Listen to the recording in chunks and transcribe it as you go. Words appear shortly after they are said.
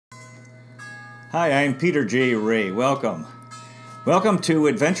Hi, I'm Peter J. Ray. Welcome. Welcome to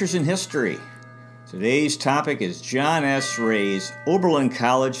Adventures in History. Today's topic is John S. Ray's Oberlin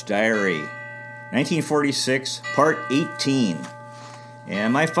College Diary, 1946, Part 18.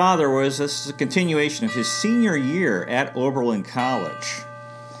 And my father this is a continuation of his senior year at Oberlin College.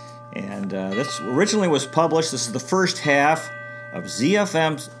 And this originally was published, this is the first half of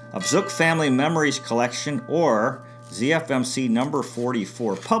Zook Family Memories Collection, or ZFMC number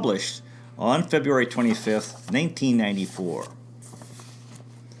 44, published on February 25th, 1994.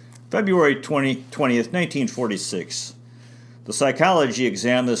 February 20th, 1946. The psychology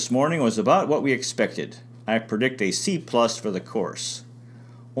exam this morning was about what we expected. I predict a C+ for the course.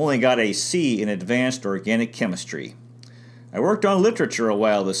 Only got a C in advanced organic chemistry. I worked on literature a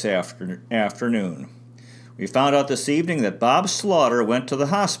while this afternoon. We found out this evening that Bob Slaughter went to the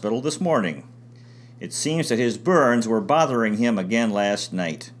hospital this morning. It seems that his burns were bothering him again last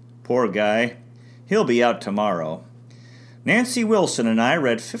night. Poor guy. He'll be out tomorrow. Nancy Wilson and I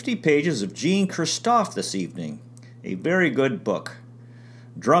read 50 pages of Jean Christophe this evening. A very good book.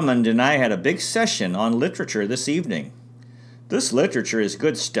 Drummond and I had a big session on literature this evening. This literature is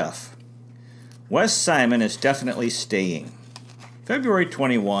good stuff. Wes Simon is definitely staying. February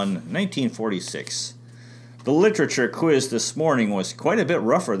 21, 1946. The literature quiz this morning was quite a bit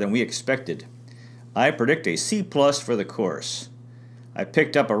rougher than we expected. I predict a C+ for the course. I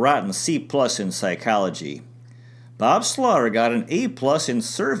picked up a rotten C+ in psychology. Bob Slaughter got an A+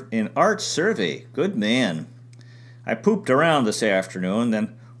 in art survey. Good man. I pooped around this afternoon,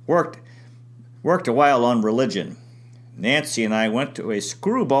 then worked a while on religion. Nancy and I went to a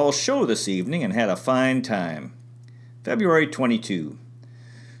screwball show this evening and had a fine time. February 22.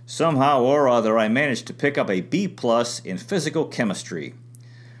 Somehow or other I managed to pick up a B+ in physical chemistry.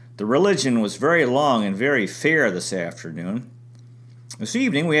 The religion was very long and very fair this afternoon. This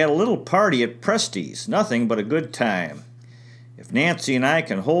evening we had a little party at Presti's, nothing but a good time. If Nancy and I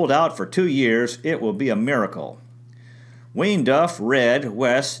can hold out for 2 years, it will be a miracle. Wayne Duff, Red,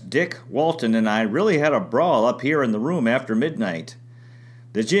 Wes, Dick, Walton, and I really had a brawl up here in the room after midnight.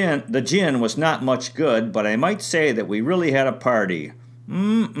 The gin was not much good, but I might say that we really had a party.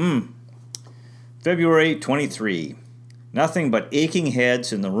 February 23. Nothing but aching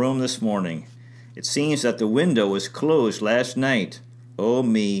heads in the room this morning. It seems that the window was closed last night. Oh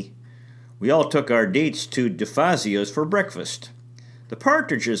me. We all took our dates to DeFazio's for breakfast. The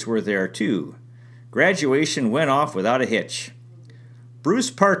Partridges were there too. Graduation went off without a hitch.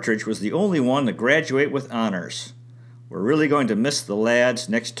 Bruce Partridge was the only one to graduate with honors. We're really going to miss the lads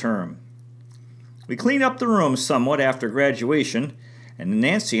next term. We cleaned up the room somewhat after graduation, and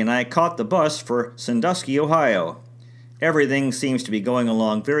Nancy and I caught the bus for Sandusky, Ohio. Everything seems to be going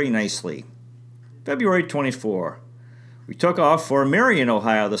along very nicely. February 24. We took off for Marion,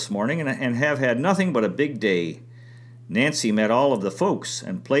 Ohio this morning and have had nothing but a big day. Nancy met all of the folks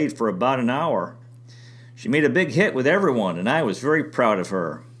and played for about an hour. She made a big hit with everyone, and I was very proud of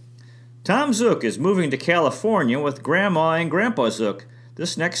her. Tom Zook is moving to California with Grandma and Grandpa Zook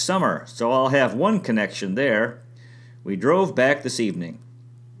this next summer, so I'll have one connection there. We drove back this evening.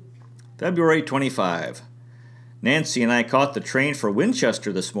 February 25. Nancy and I caught the train for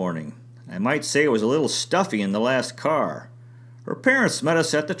Winchester this morning. I might say it was a little stuffy in the last car. Her parents met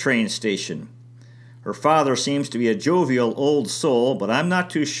us at the train station. Her father seems to be a jovial old soul, but I'm not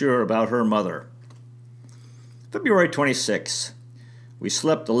too sure about her mother. February 26. We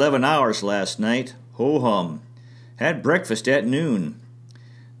slept 11 hours last night. Ho-hum. Had breakfast at noon.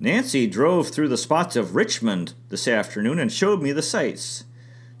 Nancy drove through the spots of Richmond this afternoon and showed me the sights.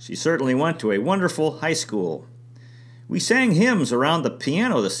 She certainly went to a wonderful high school. We sang hymns around the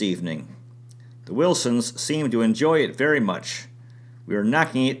piano this evening. The Wilsons seemed to enjoy it very much. We are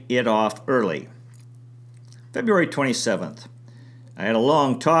knocking it off early. February 27th. I had a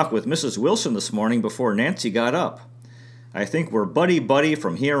long talk with Mrs. Wilson this morning before Nancy got up. I think we're buddy-buddy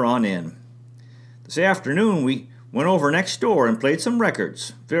from here on in. This afternoon we went over next door and played some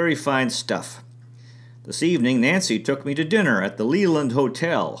records. Very fine stuff. This evening Nancy took me to dinner at the Leland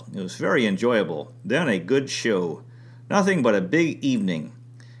Hotel. It was very enjoyable. Then a good show. Nothing but a big evening.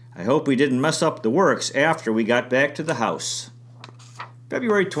 I hope we didn't mess up the works after we got back to the house.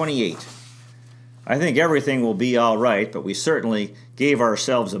 February 28. I think everything will be all right, but we certainly gave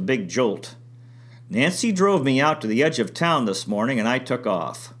ourselves a big jolt. Nancy drove me out to the edge of town this morning, and I took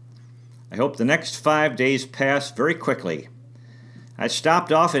off. I hope the next 5 days pass very quickly. I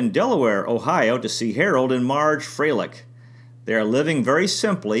stopped off in Delaware, Ohio, to see Harold and Marge Freilich. They are living very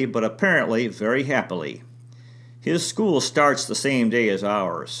simply, but apparently very happily. His school starts the same day as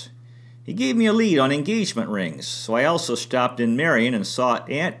ours. He gave me a lead on engagement rings, so I also stopped in Marion and saw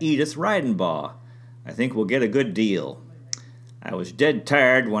Aunt Edith Reidenbaugh. I think we'll get a good deal. I was dead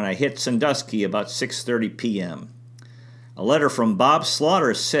tired when I hit Sandusky about 6:30 p.m. A letter from Bob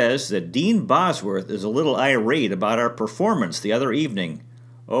Slaughter says that Dean Bosworth is a little irate about our performance the other evening.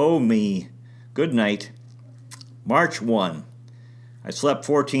 Oh me. Good night. March 1. I slept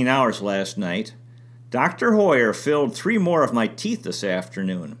 14 hours last night. Dr. Hoyer filled 3 more of my teeth this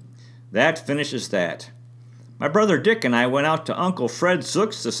afternoon. That finishes that. My brother Dick and I went out to Uncle Fred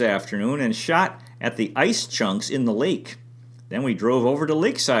Zook's this afternoon and shot at the ice chunks in the lake. Then we drove over to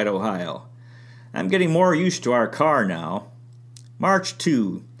Lakeside, Ohio. I'm getting more used to our car now. March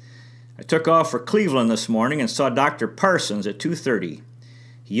 2. I took off for Cleveland this morning and saw Dr. Parsons at 2:30.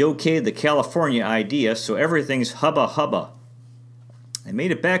 He okayed the California idea, so everything's hubba hubba. I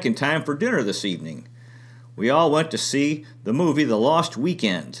made it back in time for dinner this evening. We all went to see the movie The Lost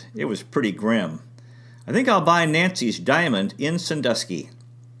Weekend. It was pretty grim. I think I'll buy Nancy's Diamond in Sandusky.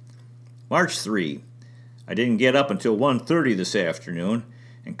 March 3. I didn't get up until 1:30 this afternoon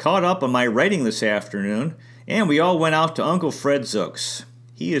and caught up on my writing this afternoon, and we all went out to Uncle Fred Zook's.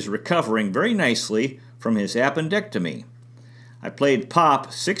 He is recovering very nicely from his appendectomy. I played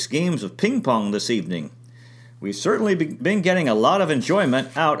Pop 6 games of ping pong this evening. We've certainly been getting a lot of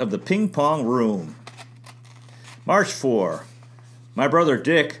enjoyment out of the ping pong room. March 4. My brother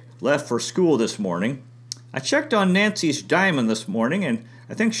Dick left for school this morning. I checked on Nancy's Diamond this morning, and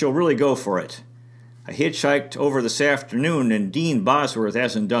I think she'll really go for it. I hitchhiked over this afternoon, and Dean Bosworth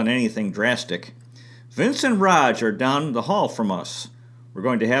hasn't done anything drastic. Vince and Raj are down the hall from us. We're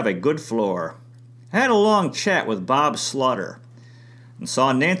going to have a good floor. I had a long chat with Bob Slaughter and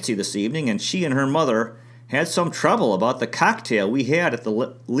saw Nancy this evening, and she and her mother had some trouble about the cocktail we had at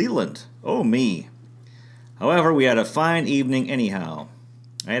the Leland. Oh, me. However, we had a fine evening anyhow.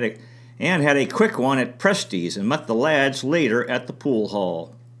 I had a quick one at Presti's and met the lads later at the pool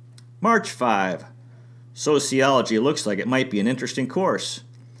hall. March 5. Sociology looks like it might be an interesting course.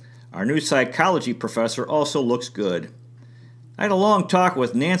 Our new psychology professor also looks good. I had a long talk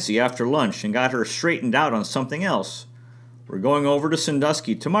with Nancy after lunch and got her straightened out on something else. We're going over to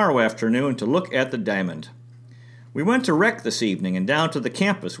Sandusky tomorrow afternoon to look at the Diamond. We went to Rec this evening and down to the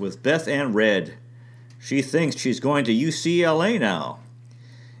campus with Beth Ann Red. She thinks she's going to UCLA now.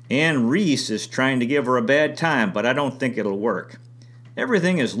 Ann Reese is trying to give her a bad time, but I don't think it'll work.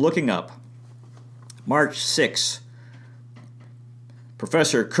 Everything is looking up. March 6.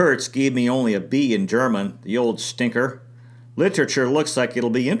 Professor Kurtz gave me only a B in German, the old stinker. Literature looks like it'll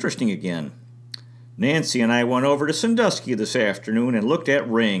be interesting again. Nancy and I went over to Sandusky this afternoon and looked at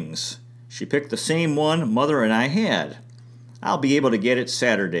rings. She picked the same one Mother and I had. I'll be able to get it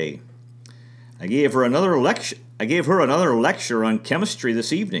Saturday. I gave her another lecture on chemistry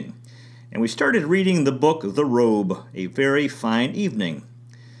this evening, and we started reading the book The Robe, a very fine evening.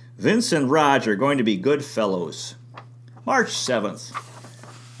 Vince and Raj are going to be good fellows. March 7th.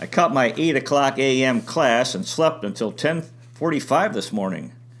 I caught my 8 o'clock a.m. class and slept until 10:45 this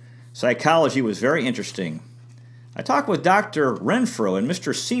morning. Psychology was very interesting. I talked with Dr. Renfro and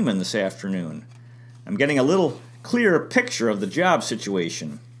Mr. Seaman this afternoon. I'm getting a little clearer picture of the job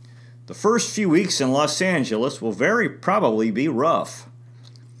situation. The first few weeks in Los Angeles will very probably be rough.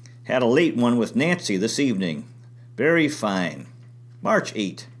 Had a late one with Nancy this evening. Very fine. March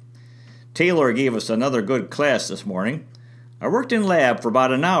 8. Taylor gave us another good class this morning. I worked in lab for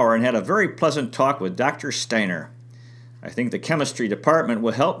about an hour and had a very pleasant talk with Dr. Steiner. I think the chemistry department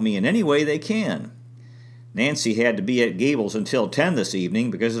will help me in any way they can. Nancy had to be at Gables until 10 this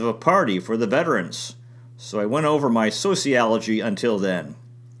evening because of a party for the veterans, so I went over my sociology until then.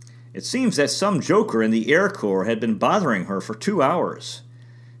 It seems that some joker in the Air Corps had been bothering her for 2 hours.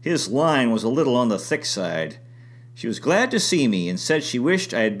 His line was a little on the thick side. She was glad to see me and said she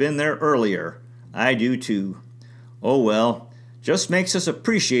wished I had been there earlier. I do too. Oh well, just makes us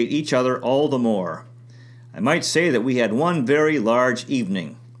appreciate each other all the more. I might say that we had one very large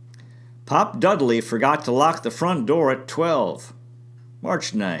evening. Pop Dudley forgot to lock the front door at 12.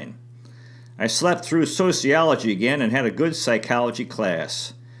 March 9. I slept through sociology again and had a good psychology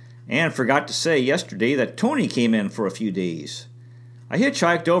class. And forgot to say yesterday that Tony came in for a few days. I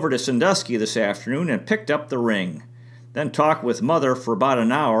hitchhiked over to Sandusky this afternoon and picked up the ring. Then talked with Mother for about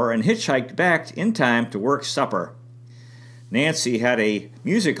an hour and hitchhiked back in time to work supper. Nancy had a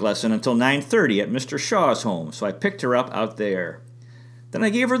music lesson until 9:30 at Mr. Shaw's home, so I picked her up out there. Then I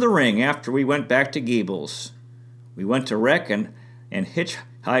gave her the ring after we went back to Gables. We went to Rec and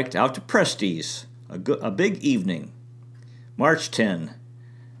hitchhiked out to Presti's, a big evening. March 10.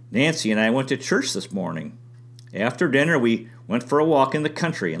 Nancy and I went to church this morning. After dinner, we went for a walk in the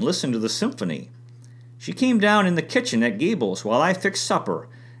country and listened to the symphony. She came down in the kitchen at Gables while I fixed supper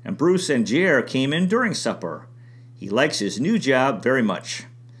and Bruce and Jer came in during supper. He likes his new job very much.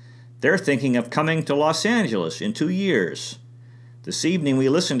 They're thinking of coming to Los Angeles in 2 years. This evening we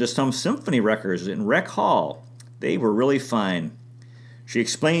listened to some symphony records in Rec Hall. They were really fine. She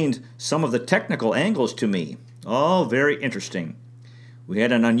explained some of the technical angles to me. All very interesting. We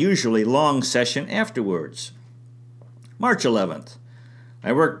had an unusually long session afterwards. March 11th.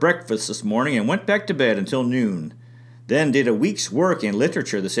 I worked breakfast this morning and went back to bed until noon. Then did a week's work in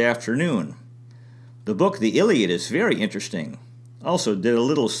literature this afternoon. The book The Iliad is very interesting. Also did a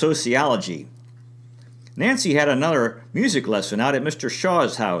little sociology. Nancy had another music lesson out at Mr.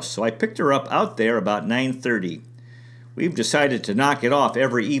 Shaw's house, so I picked her up out there about 9:30. We've decided to knock it off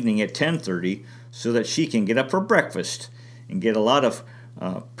every evening at 10:30 so that she can get up for breakfast and get a lot of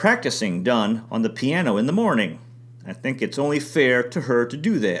practicing done on the piano in the morning. I think it's only fair to her to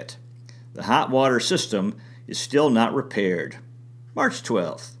do that. The hot water system is still not repaired. March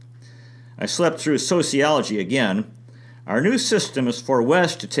 12th. I slept through sociology again. Our new system is for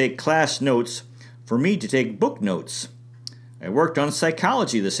Wes to take class notes, for me to take book notes. I worked on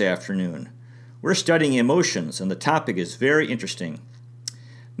psychology this afternoon. We're studying emotions, and the topic is very interesting.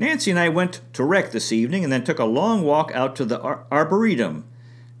 Nancy and I went to Rec this evening and then took a long walk out to the Arboretum.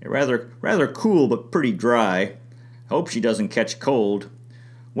 Rather cool but pretty dry. Hope she doesn't catch cold.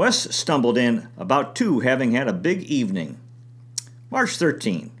 Wes stumbled in about 2, having had a big evening. March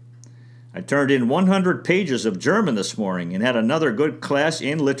 13. I turned in 100 pages of German this morning and had another good class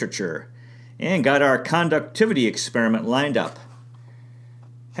in literature, and got our conductivity experiment lined up.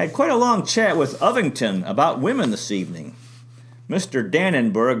 Had quite a long chat with Ovington about women this evening. Mr.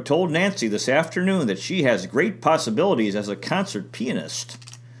 Dannenberg told Nancy this afternoon that she has great possibilities as a concert pianist.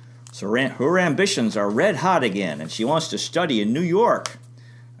 So her ambitions are red hot again, and she wants to study in New York.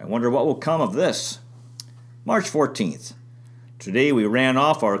 I wonder what will come of this. March 14th. Today we ran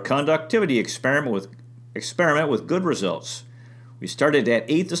off our conductivity experiment with good results. We started at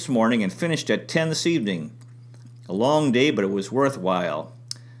 8 this morning and finished at 10 this evening. A long day, but it was worthwhile.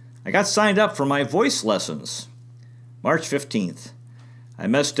 I got signed up for my voice lessons. March 15th. I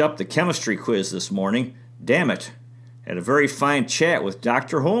messed up the chemistry quiz this morning. Damn it. Had a very fine chat with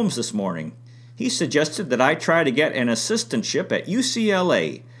Dr. Holmes this morning. He suggested that I try to get an assistantship at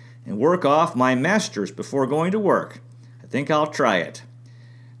UCLA and work off my master's before going to work. I think I'll try it.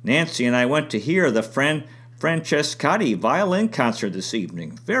 Nancy and I went to hear the Francescatti violin concert this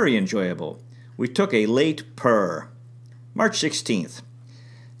evening. Very enjoyable. We took a late purr. March 16th.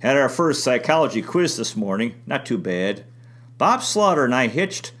 Had our first psychology quiz this morning. Not too bad. Bob Slaughter and I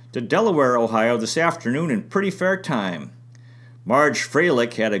hitched to Delaware, Ohio this afternoon in pretty fair time. Marge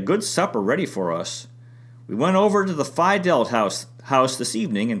Freilich had a good supper ready for us. We went over to the Fidel house this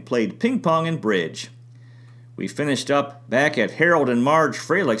evening and played ping pong and bridge. We finished up back at Harold and Marge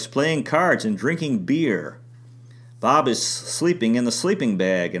Freilich's playing cards and drinking beer. Bob is sleeping in the sleeping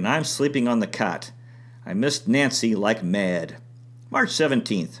bag, and I'm sleeping on the cot. I missed Nancy like mad. March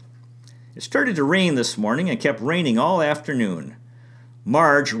 17th. It started to rain this morning and kept raining all afternoon.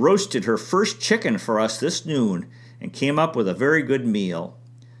 Marge roasted her first chicken for us this noon and came up with a very good meal.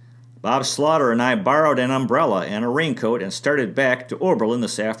 Bob Slaughter and I borrowed an umbrella and a raincoat and started back to Oberlin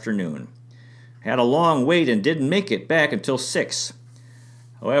this afternoon. Had a long wait and didn't make it back until 6.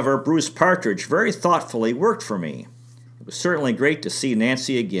 However, Bruce Partridge very thoughtfully worked for me. It was certainly great to see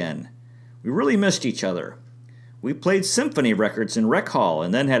Nancy again. We really missed each other. We played symphony records in Rec Hall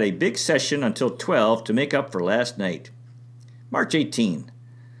and then had a big session until 12 to make up for last night. March 18.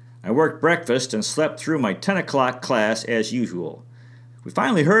 I worked breakfast and slept through my 10 o'clock class as usual. We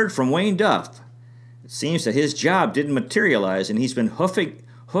finally heard from Wayne Duff. It seems that his job didn't materialize and he's been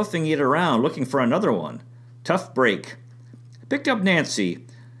hoofing it around looking for another one. Tough break. I picked Nancy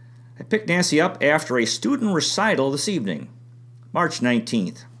up after a student recital this evening. March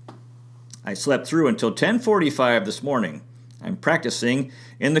 19th. I slept through until 10:45 this morning. I'm practicing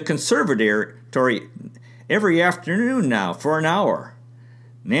in the conservatory every afternoon now for an hour.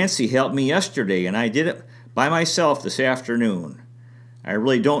 Nancy helped me yesterday, and I did it by myself this afternoon. I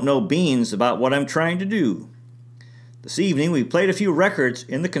really don't know beans about what I'm trying to do. This evening we played a few records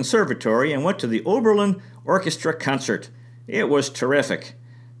in the conservatory and went to the Oberlin Orchestra concert. It was terrific.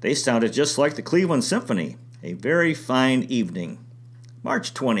 They sounded just like the Cleveland Symphony. A very fine evening.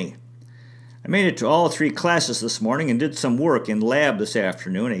 March 20. I made it to all 3 classes this morning and did some work in lab this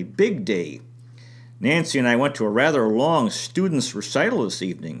afternoon. A big day. Nancy and I went to a rather long student's recital this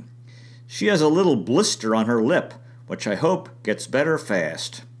evening. She has a little blister on her lip, which I hope gets better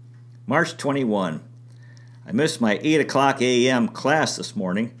fast. March 21. I missed my 8 o'clock a.m. class this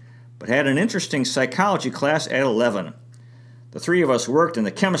morning, but had an interesting psychology class at 11. The three of us worked in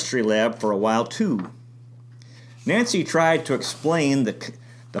the chemistry lab for a while, too. Nancy tried to explain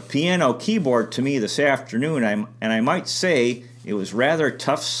the piano keyboard to me this afternoon, and I might say it was rather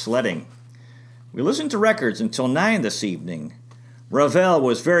tough sledding. We listened to records until 9 this evening. Ravel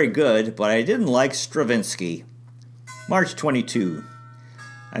was very good, but I didn't like Stravinsky. March 22.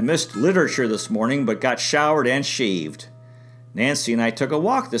 I missed literature this morning, but got showered and shaved. Nancy and I took a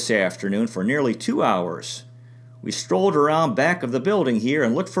walk this afternoon for nearly 2 hours. We strolled around back of the building here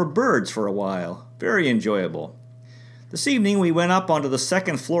and looked for birds for a while. Very enjoyable. This evening we went up onto the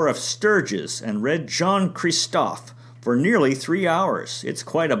second floor of Sturgis and read Jean Christophe for nearly 3 hours. It's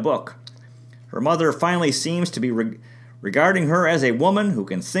quite a book. Her mother finally seems to be regarding her as a woman who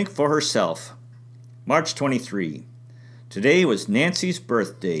can think for herself. March 23. Today was Nancy's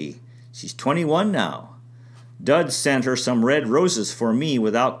birthday. She's 21 now. Dud sent her some red roses for me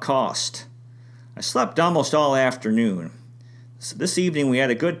without cost. I slept almost all afternoon. This evening we had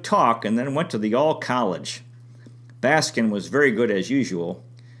a good talk and then went to the All College. Baskin was very good as usual.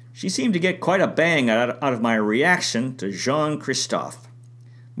 She seemed to get quite a bang out of my reaction to Jean Christophe.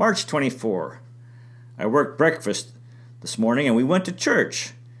 March 24. I worked breakfast this morning and we went to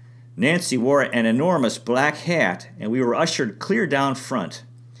church. Nancy wore an enormous black hat and we were ushered clear down front.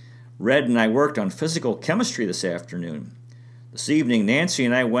 Red and I worked on physical chemistry this afternoon. This evening Nancy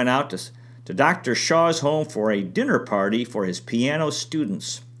and I went out to Dr. Shaw's home for a dinner party for his piano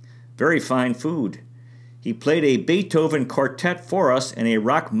students. Very fine food. He played a Beethoven quartet for us and a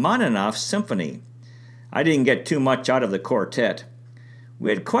Rachmaninoff symphony. I didn't get too much out of the quartet. We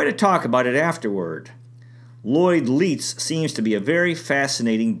had quite a talk about it afterward. Lloyd Leitz seems to be a very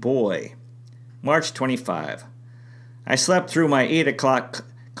fascinating boy. March 25. I slept through my 8 o'clock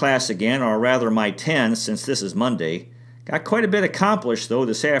class again, or rather my 10 since this is Monday. Got quite a bit accomplished, though,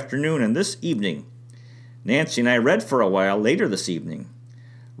 this afternoon and this evening. Nancy and I read for a while later this evening.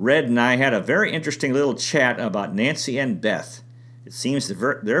 Red and I had a very interesting little chat about Nancy and Beth. It seems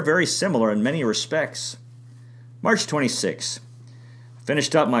they're very similar in many respects. March 26.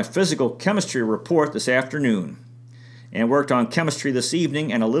 Finished up my physical chemistry report this afternoon and worked on chemistry this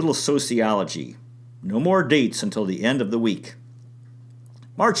evening and a little sociology. No more dates until the end of the week.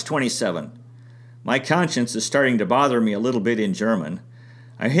 March 27. My conscience is starting to bother me a little bit in German.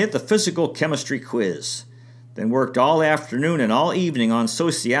 I hit the physical chemistry quiz, then worked all afternoon and all evening on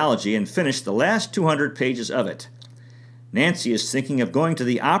sociology and finished the last 200 pages of it. Nancy is thinking of going to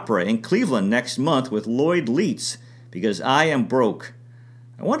the opera in Cleveland next month with Lloyd Leitz because I am broke.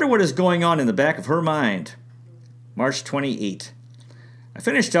 I wonder what is going on in the back of her mind. March 28. I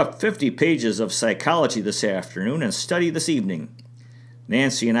finished up 50 pages of psychology this afternoon and studied this evening.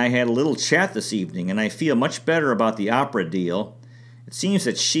 Nancy and I had a little chat this evening, and I feel much better about the opera deal. It seems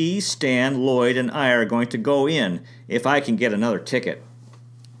that she, Stan, Lloyd, and I are going to go in if I can get another ticket.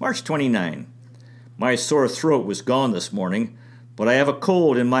 March 29. My sore throat was gone this morning, but I have a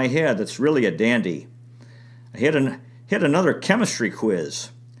cold in my head that's really a dandy. I hit another chemistry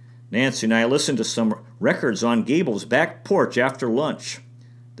quiz. Nancy and I listened to some records on Gable's back porch after lunch.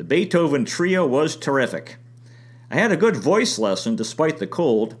 The Beethoven trio was terrific. I had a good voice lesson despite the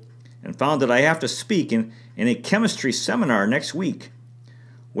cold and found that I have to speak in a chemistry seminar next week.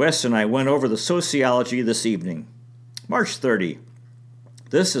 Wes and I went over the sociology this evening. March 30.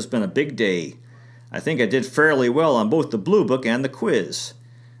 This has been a big day. I think I did fairly well on both the Blue Book and the quiz.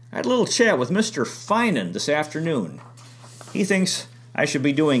 I had a little chat with Mr. Finan this afternoon. He thinks I should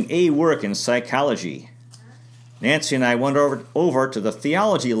be doing A work in psychology. Nancy and I went over to the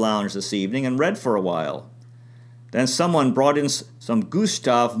theology lounge this evening and read for a while. Then someone brought in some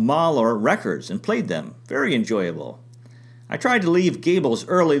Gustav Mahler records and played them. Very enjoyable. I tried to leave Gable's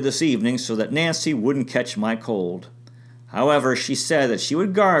early this evening so that Nancy wouldn't catch my cold. However, she said that she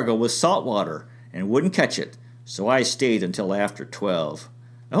would gargle with salt water and wouldn't catch it, so I stayed until after 12.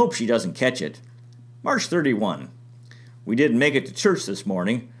 I hope she doesn't catch it. March 31. We didn't make it to church this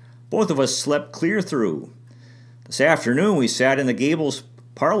morning. Both of us slept clear through. This afternoon we sat in the Gable's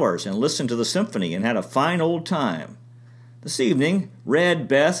parlors and listened to the symphony and had a fine old time. This evening, Red,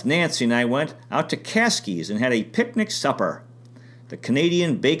 Beth, Nancy, and I went out to Caskey's and had a picnic supper. The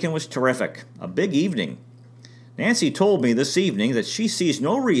Canadian bacon was terrific. A big evening. Nancy told me this evening that she sees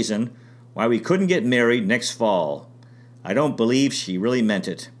no reason why we couldn't get married next fall. I don't believe she really meant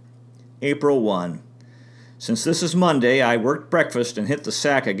it. April 1. Since this is Monday, I worked breakfast and hit the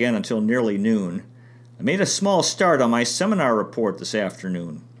sack again until nearly noon. I made a small start on my seminar report this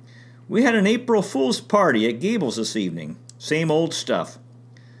afternoon. We had an April Fool's party at Gable's this evening. Same old stuff.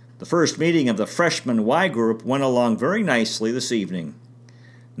 The first meeting of the freshman Y group went along very nicely this evening.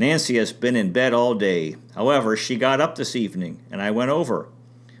 Nancy has been in bed all day. However, she got up this evening, and I went over.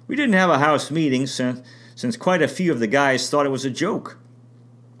 We didn't have a house meeting since quite a few of the guys thought it was a joke.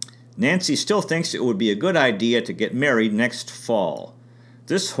 Nancy still thinks it would be a good idea to get married next fall.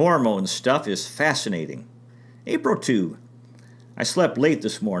 This hormone stuff is fascinating. April 2. I slept late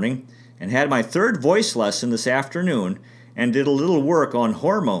this morning and had my third voice lesson this afternoon and did a little work on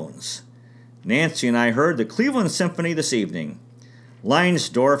hormones. Nancy and I heard the Cleveland Symphony this evening.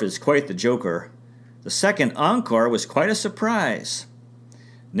 Leinsdorf is quite the joker. The second encore was quite a surprise.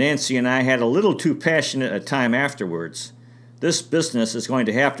 Nancy and I had a little too passionate a time afterwards. This business is going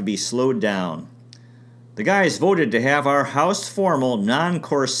to have to be slowed down. The guys voted to have our house formal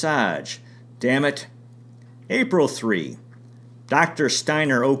non-corsage. Damn it. April 3. Dr.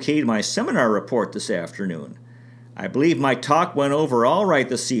 Steiner okayed my seminar report this afternoon. I believe my talk went over all right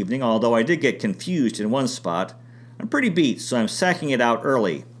this evening, although I did get confused in one spot. I'm pretty beat, so I'm sacking it out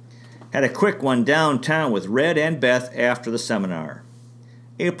early. Had a quick one downtown with Red and Beth after the seminar.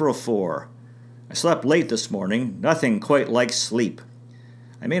 April 4. I slept late this morning, nothing quite like sleep.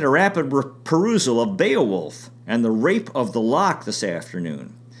 I made a rapid perusal of Beowulf and the Rape of the Lock this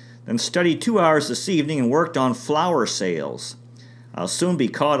afternoon, then studied 2 hours this evening and worked on flower sales. I'll soon be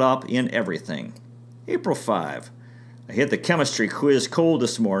caught up in everything. April 5. I hit the chemistry quiz cold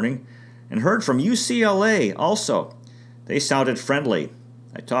this morning and heard from UCLA also. They sounded friendly.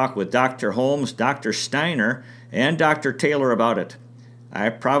 I talked with Dr. Holmes, Dr. Steiner, and Dr. Taylor about it. I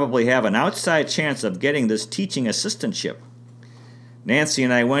probably have an outside chance of getting this teaching assistantship. Nancy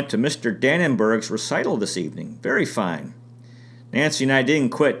and I went to Mr. Dannenberg's recital this evening. Very fine. Nancy and I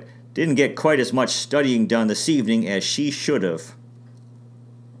didn't get quite as much studying done this evening as she should have.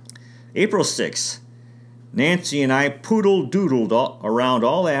 April 6. Nancy and I poodle-doodled around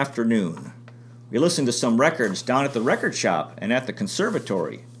all afternoon. We listened to some records down at the record shop and at the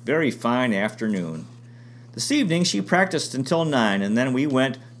conservatory. Very fine afternoon. This evening she practiced until 9, and then we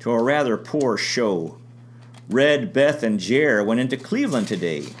went to a rather poor show. Red, Beth, and Jer went into Cleveland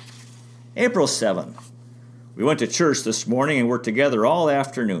today. April 7. We went to church this morning and were together all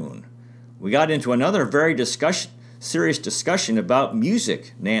afternoon. We got into another very serious discussion about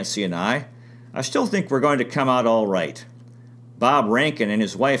music, Nancy and I. I still think we're going to come out all right. Bob Rankin and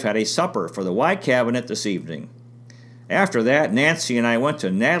his wife had a supper for the Y Cabinet this evening. After that, Nancy and I went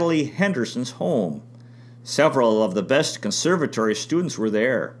to Natalie Henderson's home. Several of the best conservatory students were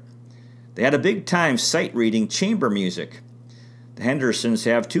there. They had a big time sight-reading chamber music. The Hendersons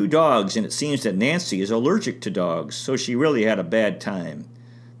have 2 dogs, and it seems that Nancy is allergic to dogs, so she really had a bad time.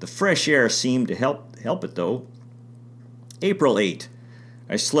 The fresh air seemed to help it, though. April 8.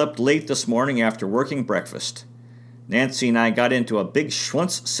 I slept late this morning after working breakfast. Nancy and I got into a big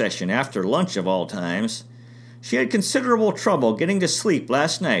Schwantz session after lunch of all times. She had considerable trouble getting to sleep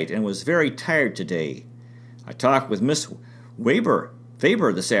last night and was very tired today. I talked with Miss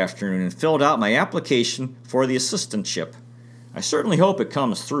Faber this afternoon and filled out my application for the assistantship. I certainly hope it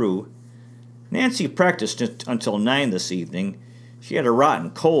comes through. Nancy practiced until 9 this evening. She had a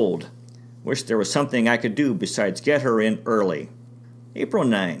rotten cold. Wish there was something I could do besides get her in early. April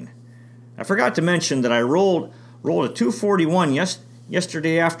 9. I forgot to mention that I rolled a 241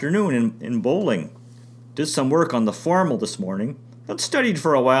 yesterday afternoon in bowling. Did some work on the formal this morning, but studied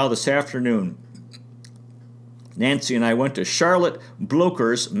for a while this afternoon. Nancy and I went to Charlotte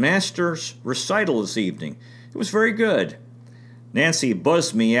Blocher's Master's recital this evening. It was very good. Nancy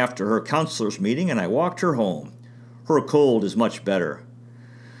buzzed me after her counselor's meeting, and I walked her home. Her cold is much better.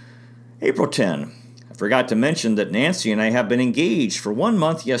 April 10. I forgot to mention that Nancy and I have been engaged for 1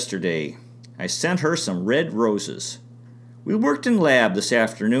 month yesterday. I sent her some red roses. We worked in lab this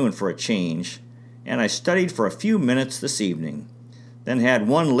afternoon for a change, and I studied for a few minutes this evening, then had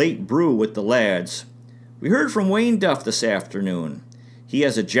one late brew with the lads. We heard from Wayne Duff this afternoon. He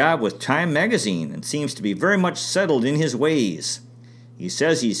has a job with Time magazine and seems to be very much settled in his ways. He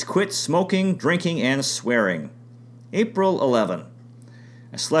says he's quit smoking, drinking, and swearing. April 11.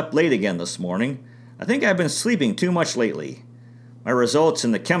 I slept late again this morning. I think I've been sleeping too much lately. My results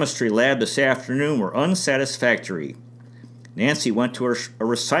in the chemistry lab this afternoon were unsatisfactory. Nancy went to a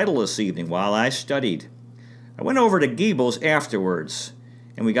recital this evening while I studied. I went over to Giebel's afterwards,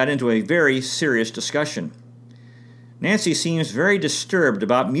 and we got into a very serious discussion. Nancy seems very disturbed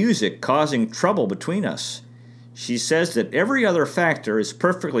about music causing trouble between us. She says that every other factor is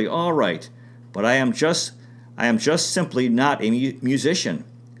perfectly all right, but I am just simply not a musician.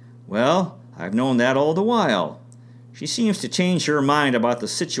 Well, I've known that all the while. She seems to change her mind about the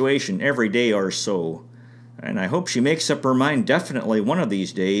situation every day or so, and I hope she makes up her mind definitely one of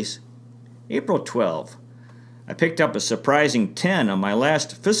these days. April 12. I picked up a surprising 10 on my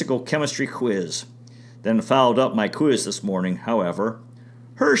last physical chemistry quiz. Then followed up my quiz this morning, however.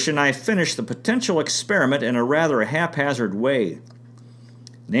 Hirsch and I finished the potential experiment in a rather haphazard way.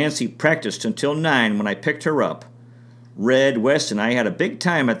 Nancy practiced until 9 when I picked her up. Red, West, and I had a big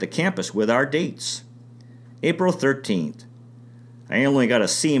time at the campus with our dates. April 13th. I only got a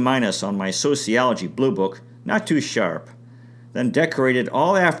C- on my sociology blue book, not too sharp. Then decorated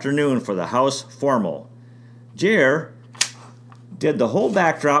all afternoon for the house formal. Jer did the whole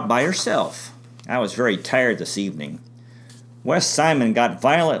backdrop by herself. I was very tired this evening. Wes Simon got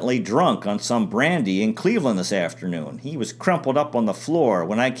violently drunk on some brandy in Cleveland this afternoon. He was crumpled up on the floor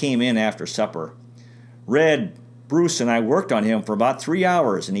when I came in after supper. Red, Bruce, and I worked on him for about 3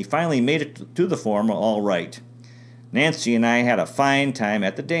 hours, and he finally made it to the formal all right. Nancy and I had a fine time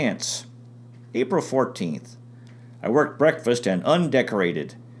at the dance. April 14th. I worked breakfast and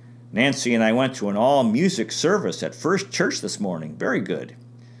undecorated. Nancy and I went to an all-music service at First Church this morning. Very good.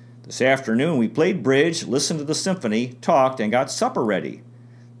 This afternoon we played bridge, listened to the symphony, talked, and got supper ready.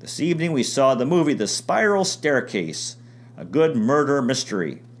 This evening we saw the movie The Spiral Staircase, a good murder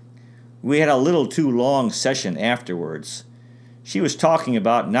mystery. We had a little too long session afterwards. She was talking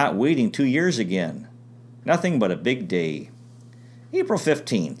about not waiting 2 years again. Nothing but a big day. April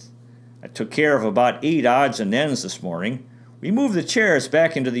 15th. I took care of about 8 odds and ends this morning. We moved the chairs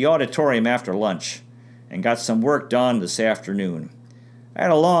back into the auditorium after lunch and got some work done this afternoon. I had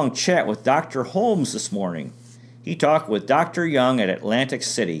a long chat with Dr. Holmes this morning. He talked with Dr. Young at Atlantic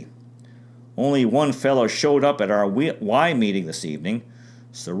City. Only one fellow showed up at our Y meeting this evening,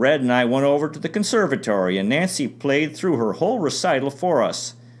 so Red and I went over to the conservatory and Nancy played through her whole recital for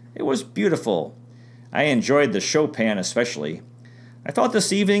us. It was beautiful. I enjoyed the Chopin especially. I thought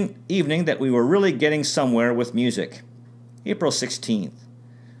this evening that we were really getting somewhere with music. April 16th.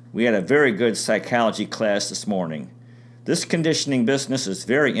 We had a very good psychology class this morning. This conditioning business is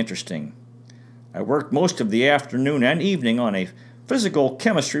very interesting. I worked most of the afternoon and evening on a physical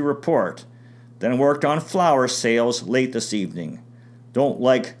chemistry report, then worked on flower sales late this evening. Don't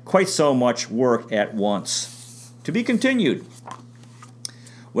like quite so much work at once. To be continued.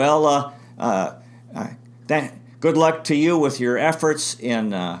 Well, good luck to you with your efforts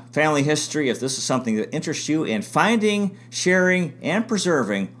in family history, if this is something that interests you, in finding, sharing, and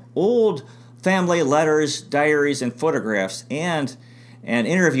preserving old family letters, diaries, and photographs, and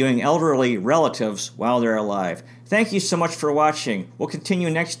interviewing elderly relatives while they're alive. Thank you so much for watching. We'll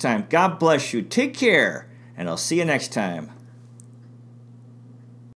continue next time. God bless you. Take care, and I'll see you next time.